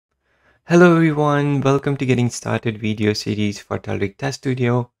Hello everyone, welcome to Getting Started video series for Telerik Test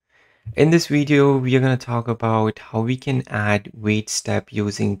Studio. In this video, we are going to talk about how we can add wait step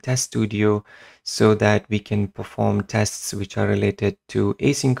using Test Studio so that we can perform tests which are related to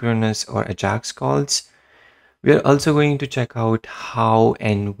asynchronous or AJAX calls. We are also going to check out how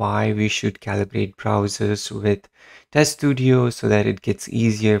and why we should calibrate browsers with Test Studio so that it gets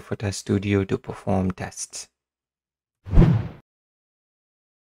easier for Test Studio to perform tests.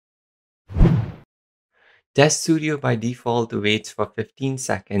 Test Studio by default waits for 15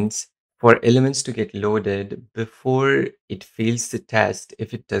 seconds for elements to get loaded before it fails the test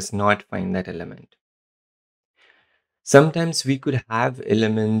if it does not find that element. Sometimes we could have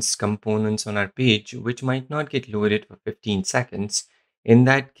elements, components on our page which might not get loaded for 15 seconds. In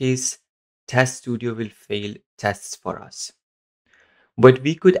that case, Test Studio will fail tests for us. But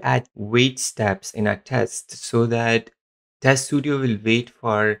we could add wait steps in our test so that Test Studio will wait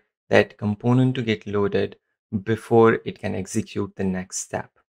for that component to get loaded before it can execute the next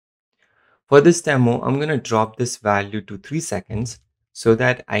step. For this demo, I'm going to drop this value to 3 seconds so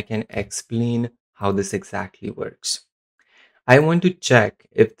that I can explain how this exactly works. I want to check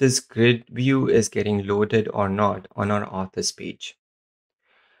if this grid view is getting loaded or not on our authors page.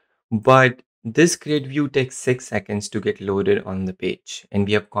 But this grid view takes 6 seconds to get loaded on the page, and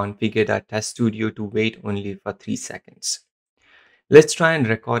we have configured our test studio to wait only for 3 seconds. Let's try and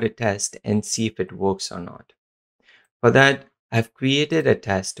record a test and see if it works or not. For that, I've created a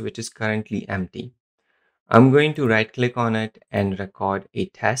test which is currently empty. I'm going to right click on it and record a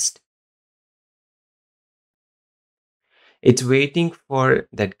test. It's waiting for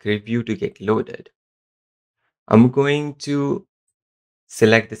that grid view to get loaded. I'm going to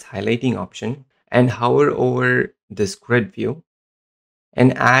select this highlighting option and hover over this grid view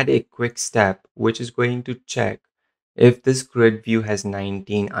and add a quick step which is going to check if this grid view has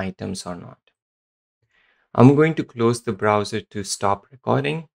 19 items or not. I'm going to close the browser to stop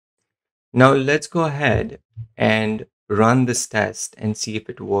recording. Now let's go ahead and run this test and see if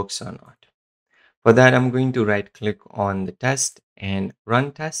it works or not. For that, I'm going to right click on the test and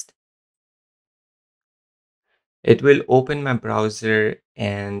run test. It will open my browser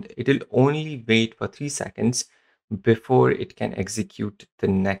and it will only wait for 3 seconds before it can execute the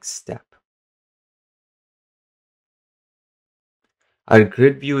next step. Our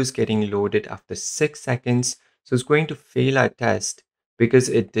grid view is getting loaded after 6 seconds, so it's going to fail our test because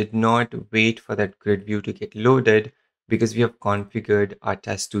it did not wait for that grid view to get loaded because we have configured our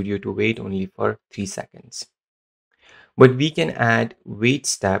test studio to wait only for 3 seconds. But we can add wait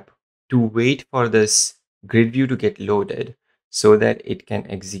step to wait for this grid view to get loaded so that it can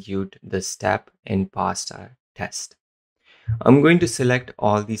execute the step and pass our test. I'm going to select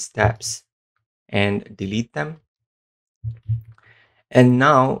all these steps and delete them. And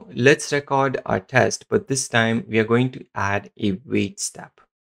now let's record our test, but this time we are going to add a wait step.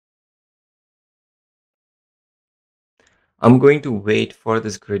 I'm going to wait for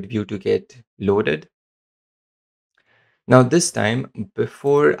this grid view to get loaded. Now this time,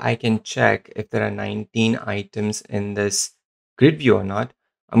 before I can check if there are 19 items in this grid view or not,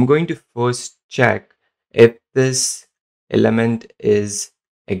 I'm going to first check if this element is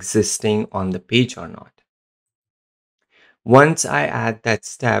existing on the page or not. Once I add that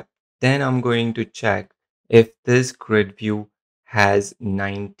step, then I'm going to check if this grid view has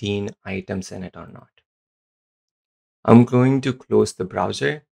 19 items in it or not. I'm going to close the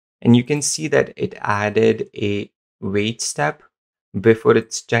browser and you can see that it added a wait step before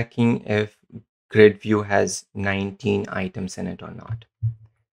it's checking if grid view has 19 items in it or not.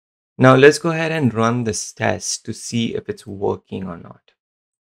 Now let's go ahead and run this test to see if it's working or not.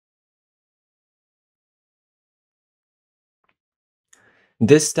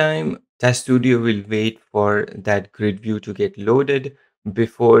 This time, Test Studio will wait for that grid view to get loaded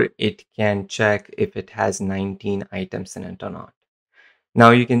before it can check if it has 19 items in it or not. Now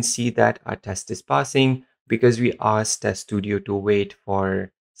you can see that our test is passing because we asked Test Studio to wait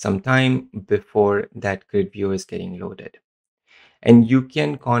for some time before that grid view is getting loaded. And you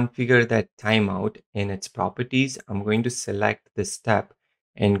can configure that timeout in its properties. I'm going to select this step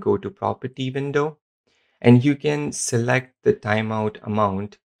and go to property window. And you can select the timeout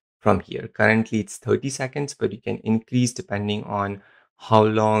amount from here. Currently it's 30 seconds, but you can increase depending on how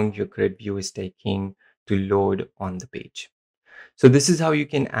long your grid view is taking to load on the page. So this is how you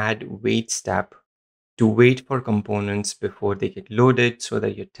can add wait step to wait for components before they get loaded so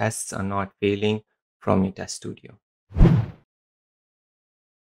that your tests are not failing from your test studio.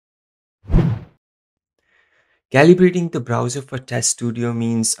 Calibrating the browser for Test Studio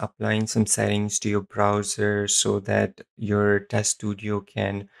means applying some settings to your browser so that your Test Studio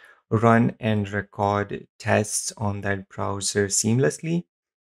can run and record tests on that browser seamlessly.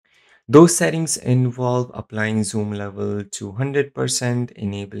 Those settings involve applying zoom level to 100%,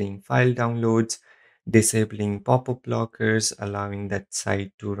 enabling file downloads, disabling pop-up blockers, allowing that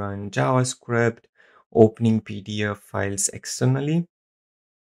site to run JavaScript, opening PDF files externally.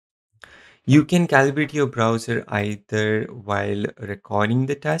 You can calibrate your browser either while recording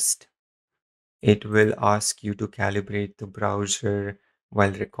the test. It will ask you to calibrate the browser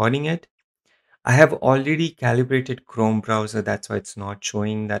while recording it. I have already calibrated Chrome browser, that's why it's not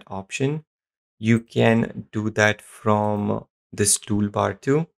showing that option. You can do that from this toolbar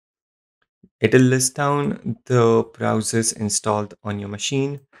too. It'll list down the browsers installed on your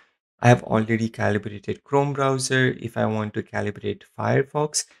machine. I have already calibrated Chrome browser. If I want to calibrate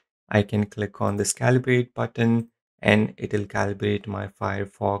Firefox, I can click on this calibrate button and it'll calibrate my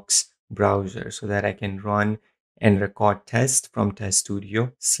Firefox browser so that I can run and record tests from Test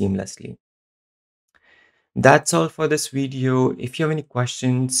Studio seamlessly. That's all for this video. If you have any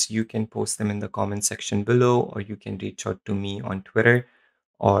questions, you can post them in the comment section below, or you can reach out to me on Twitter,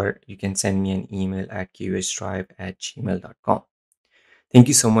 or you can send me an email at qsdrive@gmail.com. Thank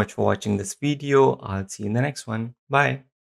you so much for watching this video. I'll see you in the next one. Bye.